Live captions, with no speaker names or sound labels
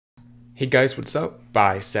Hey guys, what's up?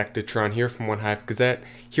 Bisectatron here from One Hive Gazette,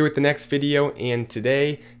 here with the next video, and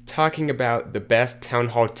today talking about the best Town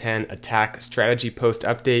Hall 10 attack strategy post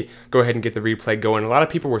update. Go ahead and get the replay going. A lot of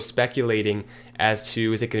people were speculating as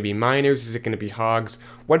to, is it going to be miners, is it going to be hogs,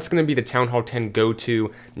 what's going to be the Town Hall 10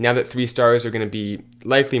 go-to now that 3 stars are going to be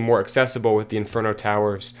likely more accessible with the Inferno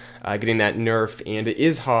Towers getting that nerf, and it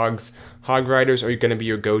is hogs. Hog Riders are going to be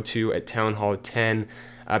your go-to at Town Hall 10.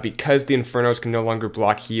 Because the Infernos can no longer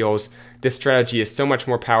block heals, this strategy is so much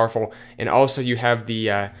more powerful. And also you have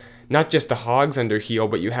the, not just the Hogs under heal,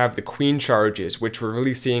 but you have the Queen charges, which we're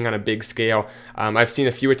really seeing on a big scale. I've seen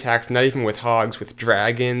a few attacks, not even with Hogs, with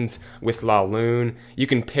Dragons, with Laloon. You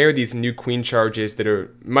can pair these new Queen charges that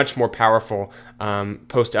are much more powerful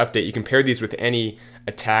post-update. You can pair these with any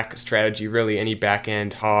attack strategy, really, any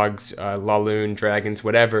back-end Hogs, Laloon, Dragons,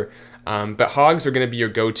 whatever. But Hogs are going to be your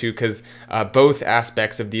go-to because both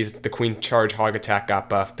aspects of these, the Queen Charge Hog attack got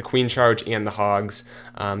buffed, the Queen Charge and the Hogs.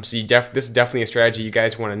 So this is definitely a strategy you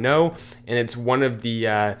guys want to know, and it's one of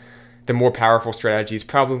the more powerful strategies,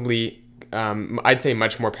 probably I'd say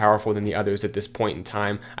much more powerful than the others at this point in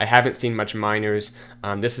time. I haven't seen much miners.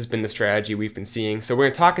 This has been the strategy we've been seeing. So we're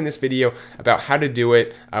going to talk in this video about how to do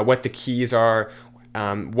it, what the keys are,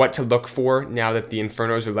 what to look for now that the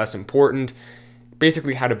Infernos are less important.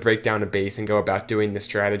 Basically how to break down a base and go about doing this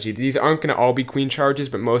strategy. These aren't going to all be Queen Charges,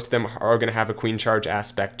 but most of them are going to have a Queen Charge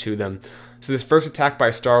aspect to them. So this first attack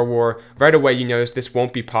by Star War, right away you notice this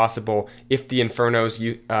won't be possible if the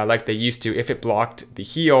Infernos, like they used to, if it blocked the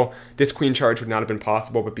heal, this Queen Charge would not have been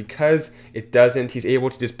possible, but because it doesn't, he's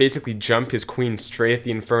able to just basically jump his Queen straight at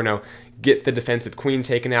the Inferno, get the defensive Queen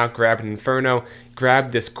taken out, grab an Inferno,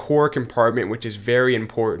 grab this core compartment, which is very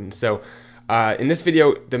important. So in this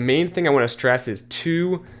video, the main thing I want to stress is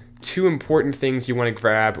two important things you want to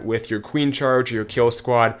grab with your Queen Charge or your Kill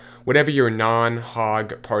Squad, whatever your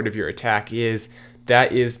non-hog part of your attack is.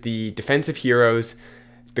 That is the defensive heroes,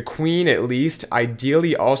 the Queen at least,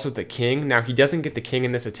 ideally also the King. Now, he doesn't get the King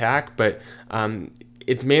in this attack, but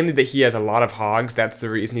it's mainly that he has a lot of Hogs. That's the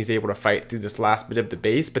reason he's able to fight through this last bit of the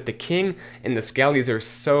base. But the King and the Skellies are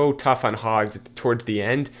so tough on Hogs towards the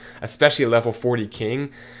end, especially a level 40 King.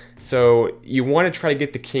 So you want to try to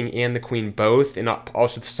get the King and the Queen both, and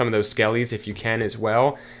also some of those Skellies if you can as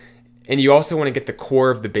well. And you also want to get the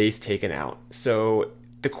core of the base taken out. So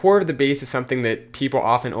the core of the base is something that people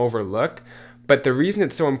often overlook, but the reason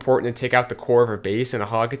it's so important to take out the core of a base in a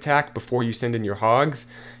hog attack before you send in your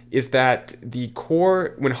hogs is that the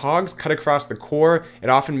core, when hogs cut across the core, it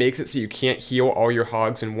often makes it so you can't heal all your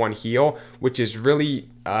hogs in one heal, which is really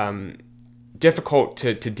difficult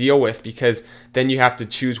to deal with, because then you have to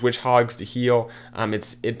choose which hogs to heal.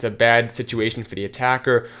 It's a bad situation for the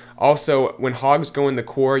attacker. Also, when hogs go in the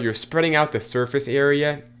core, you're spreading out the surface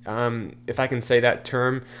area. If I can say that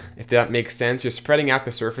term, if that makes sense, you're spreading out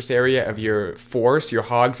the surface area of your force. Your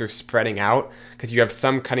hogs are spreading out because you have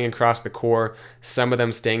some cutting across the core, some of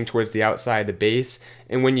them staying towards the outside of the base.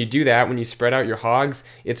 And when you do that, when you spread out your hogs,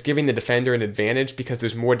 it's giving the defender an advantage because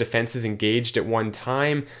there's more defenses engaged at one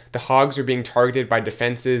time. The hogs are being targeted by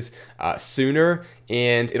defenses sooner,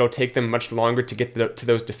 and it'll take them much longer to get to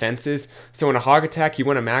those defenses. So in a hog attack, you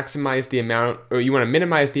want to maximize the amount, or you want to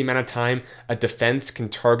minimize the amount of time a defense can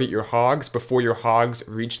target your hogs before your hogs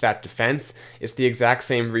reach that defense. It's the exact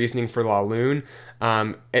same reasoning for Laloon.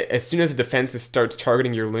 As soon as a defense starts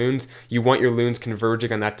targeting your loons, you want your loons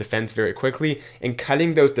converging on that defense very quickly, and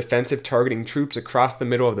cutting those defensive targeting troops across the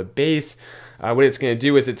middle of the base. What it's going to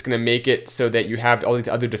do is it's going to make it so that you have all these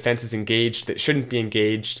other defenses engaged that shouldn't be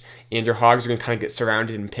engaged, and your hogs are going to kind of get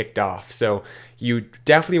surrounded and picked off. So you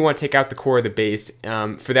definitely want to take out the core of the base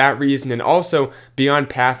for that reason. And also, beyond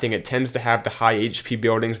pathing, it tends to have the high HP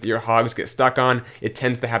buildings that your hogs get stuck on. It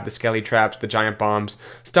tends to have the skelly traps, the giant bombs,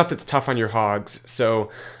 stuff that's tough on your hogs.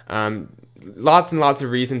 So lots and lots of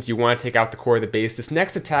reasons you want to take out the core of the base. This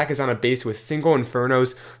next attack is on a base with single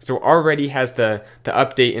Infernos, so already has the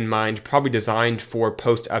update in mind, probably designed for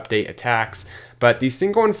post-update attacks. But these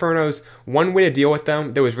single Infernos, one way to deal with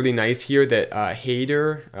them that was really nice here, that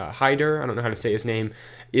Hyder, I don't know how to say his name,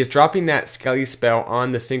 is dropping that Skelly spell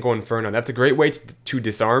on the single Inferno. That's a great way to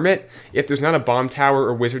disarm it. If there's not a bomb tower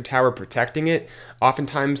or wizard tower protecting it,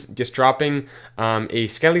 oftentimes just dropping a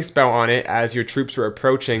Skelly spell on it as your troops are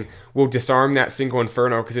approaching will disarm that single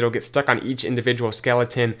Inferno, because it'll get stuck on each individual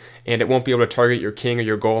skeleton and it won't be able to target your king or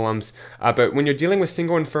your golems. But when you're dealing with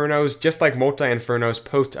single Infernos, just like multi-Infernos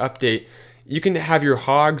post-update, you can have your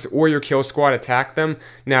hogs or your kill squad attack them.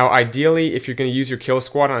 Now, ideally, if you're going to use your kill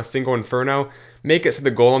squad on a single Inferno, make it so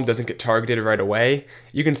the golem doesn't get targeted right away.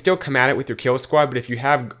 You can still come at it with your kill squad, but if you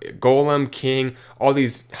have golem, king, all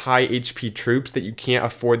these high HP troops that you can't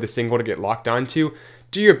afford the single to get locked onto,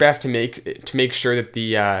 do your best to make sure that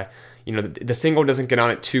the single doesn't get on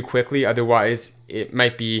it too quickly. Otherwise, it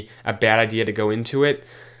might be a bad idea to go into it.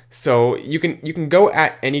 So you can go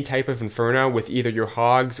at any type of Inferno with either your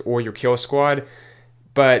Hogs or your kill squad,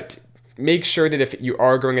 but make sure that if you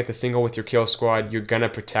are going at the single with your kill squad, you're going to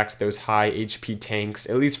protect those high HP tanks,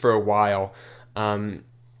 at least for a while.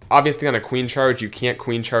 Obviously, on a queen charge, you can't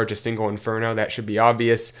queen charge a single Inferno. That should be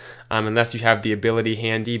obvious, unless you have the ability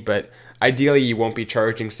handy, but ideally, you won't be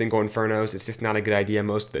charging single Infernos. It's just not a good idea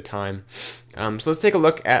most of the time. So let's take a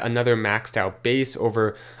look at another maxed out base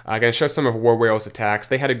over. I'm going to show some of War Whale's attacks.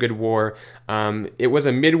 They had a good war. It was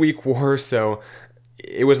a midweek war, so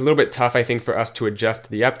it was a little bit tough, I think, for us to adjust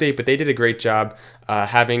to the update, but they did a great job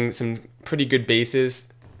having some pretty good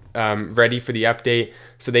bases ready for the update.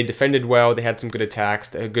 So they defended well, they had some good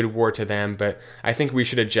attacks, a good war to them, but I think we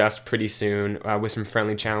should adjust pretty soon with some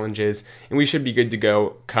friendly challenges, and we should be good to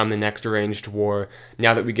go come the next arranged war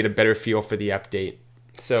now that we get a better feel for the update.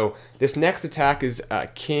 So this next attack is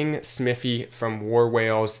King Smithy from War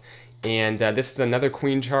Whales, and this is another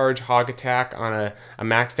queen charge hog attack on a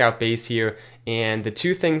maxed out base here. And the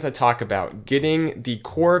two things I talk about, getting the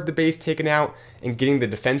core of the base taken out and getting the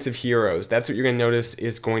defensive heroes, that's what you're going to notice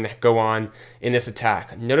is going to go on in this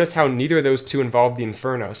attack. Notice how neither of those two involve the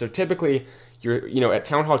Inferno. So typically, at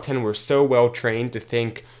Town Hall 10, we're so well trained to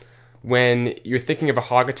think when you're thinking of a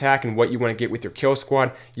hog attack and what you want to get with your kill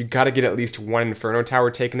squad, you got to get at least one Inferno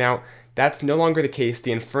tower taken out. That's no longer the case.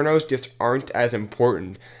 The Infernos just aren't as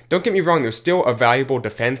important. Don't get me wrong, there's still a valuable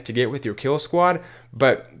defense to get with your kill squad,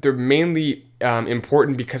 but they're mainly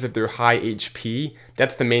important because of their high HP.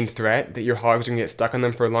 That's the main threat, that your hogs are going to get stuck on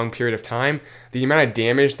them for a long period of time. The amount of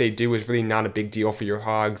damage they do is really not a big deal for your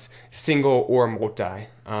hogs, single or multi.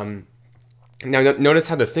 Now notice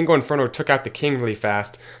how the single Inferno took out the king really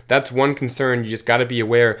fast. That's one concern. You just got to be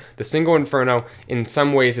aware. The single Inferno in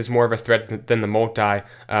some ways is more of a threat than the multi,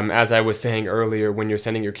 as I was saying earlier when you're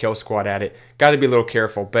sending your kill squad at it. Got to be a little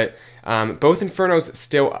careful, but both Infernos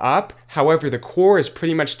still up. However, the core is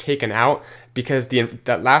pretty much taken out because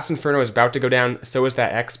that last Inferno is about to go down, so is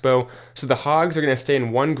that Expo. So the Hogs are going to stay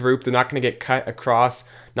in one group. They're not going to get cut across,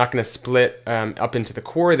 not going to split up into the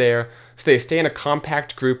core there. So they stay in a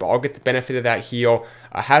compact group, all get the benefit of that heal.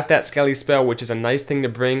 Has that Skelly spell, which is a nice thing to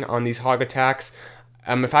bring on these hog attacks.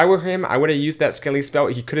 If I were him, I would have used that Skelly spell.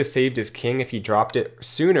 He could have saved his king if he dropped it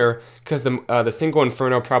sooner, because the single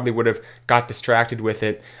Inferno probably would have got distracted with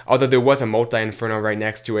it, although there was a multi-Inferno right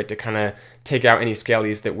next to it to kind of take out any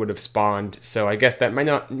Skellies that would have spawned. So I guess that might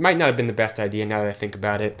not have been the best idea now that I think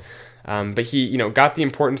about it. But he, got the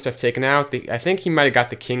important stuff taken out. I think he might have got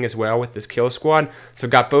the king as well with this kill squad. So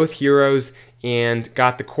got both heroes and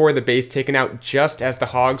got the core of the base taken out just as the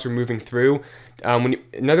hogs were moving through.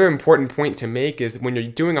 Another important point to make is when you're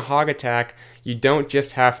doing a hog attack, you don't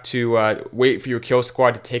just have to wait for your kill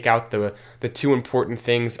squad to take out the two important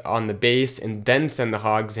things on the base and then send the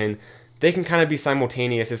hogs in. They can kind of be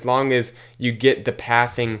simultaneous as long as you get the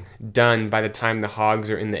pathing done by the time the hogs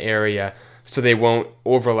are in the area, so they won't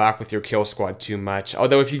overlap with your kill squad too much.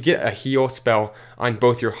 Although if you get a heal spell on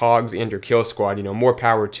both your hogs and your kill squad, more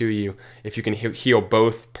power to you if you can heal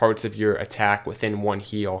both parts of your attack within one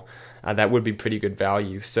heal. That would be pretty good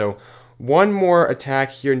value. So one more attack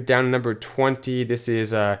here down number 20. This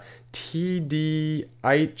is TH10,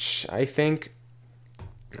 I think.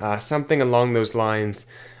 Something along those lines.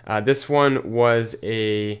 This one was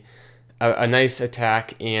a nice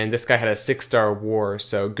attack, and this guy had a 6-star war,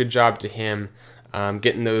 so good job to him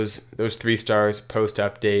getting those 3 stars post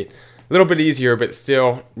update. A little bit easier, but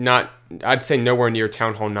still not, I'd say nowhere near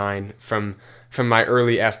Town Hall 9 from my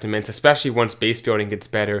early estimates, especially once base building gets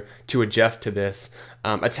better to adjust to this.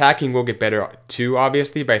 Attacking will get better too,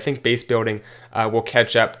 obviously, but I think base building will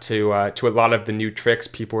catch up to a lot of the new tricks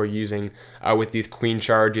people are using with these queen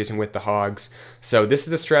charges and with the hogs. So this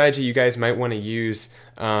is a strategy you guys might want to use.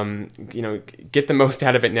 Get the most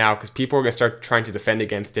out of it now, because people are going to start trying to defend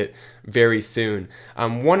against it very soon.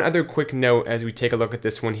 One other quick note as we take a look at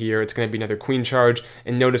this one here, it's going to be another queen charge,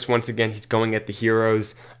 and notice once again he's going at the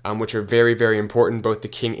heroes, which are very, very important, both the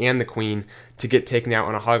king and the queen, to get taken out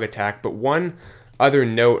on a hog attack. But one other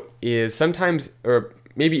note is sometimes, or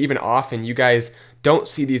maybe even often, you guys don't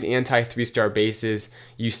see these anti-3-star bases.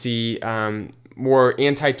 You see more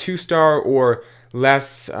anti-2-star or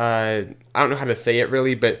less, I don't know how to say it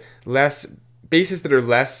really, but less bases that are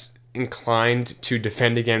less inclined to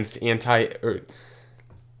defend against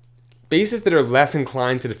bases that are less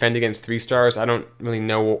inclined to defend against 3 stars. I don't really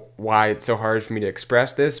know why it's so hard for me to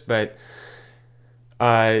express this, but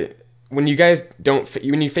when you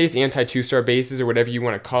face anti 2-star bases or whatever you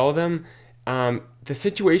want to call them, the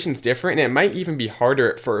situation's different, and it might even be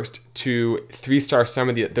harder at first to 3-star some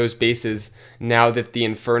of those bases now that the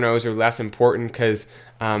Infernos are less important, because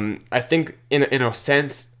I think in a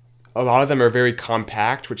sense a lot of them are very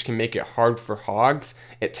compact, which can make it hard for Hogs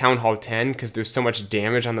at Town Hall 10 because there's so much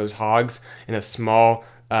damage on those Hogs in a small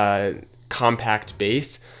compact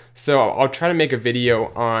base. So I'll try to make a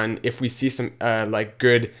video on if we see some like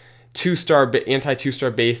good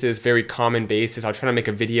anti-2-star bases, very common bases. I'll try to make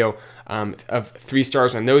a video of 3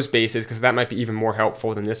 stars on those bases, because that might be even more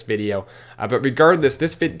helpful than this video. But regardless,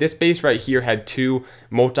 this base right here had 2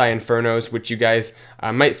 multi-Infernos, which you guys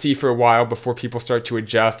might see for a while before people start to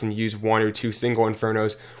adjust and use 1 or 2 single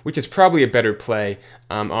Infernos, which is probably a better play,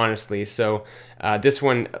 honestly. So this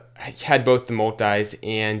one had both the multis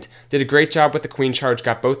and did a great job with the queen charge,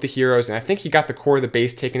 got both the heroes, and I think he got the core of the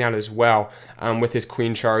base taken out as well with his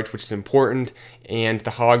queen charge, which is important. And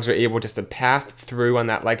the Hogs are able just to path through on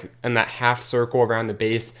that half circle around the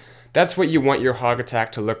base. That's what you want your Hog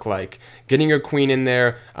attack to look like. Getting your queen in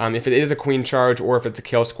there, if it is a queen charge or if it's a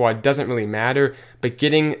kill squad, doesn't really matter, but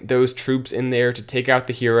getting those troops in there to take out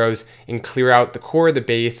the heroes and clear out the core of the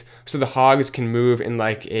base so the Hogs can move in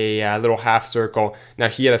like a little half circle. Now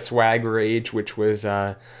he had a swag rage, which was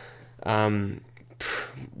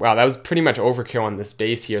wow, that was pretty much overkill on this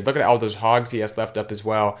base here. Look at all those Hogs he has left up as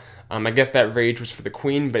well. I guess that rage was for the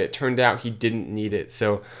queen, but it turned out he didn't need it.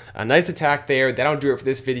 So a nice attack there. That'll do it for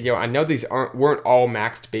this video. I know these weren't all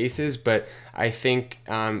maxed bases, but I think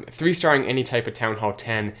 3-starring any type of Town Hall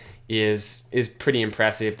 10 is pretty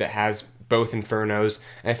impressive that has both Infernos.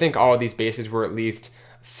 And I think all of these bases were at least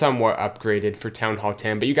somewhat upgraded for Town Hall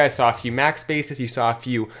 10, but you guys saw a few max bases, you saw a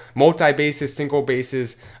few multi-bases, single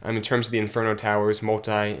bases, in terms of the Inferno towers,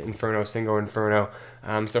 multi-Inferno, single Inferno.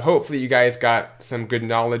 So hopefully you guys got some good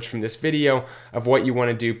knowledge from this video of what you want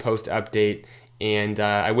to do post-update, and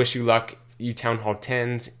I wish you luck, you Town Hall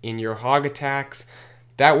 10s, in your Hog attacks.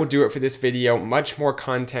 That will do it for this video. Much more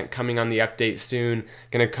content coming on the update soon.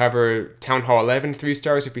 Gonna cover Town Hall 11 3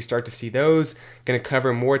 stars if we start to see those. Gonna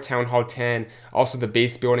cover more Town Hall 10, also the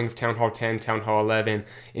base building of Town Hall 10, Town Hall 11,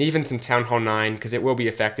 and even some Town Hall 9, because it will be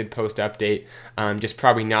affected post-update, just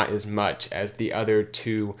probably not as much as the other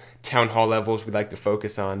 2 Town Hall levels we'd like to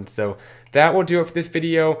focus on. So that will do it for this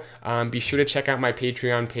video. Be sure to check out my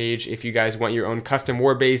Patreon page if you guys want your own custom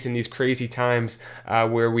war base in these crazy times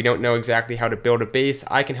where we don't know exactly how to build a base.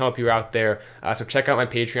 I can help you out there. So check out my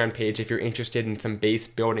Patreon page if you're interested in some base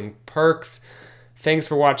building perks. Thanks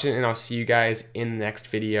for watching, and I'll see you guys in the next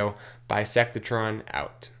video. Bisectatron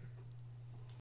out.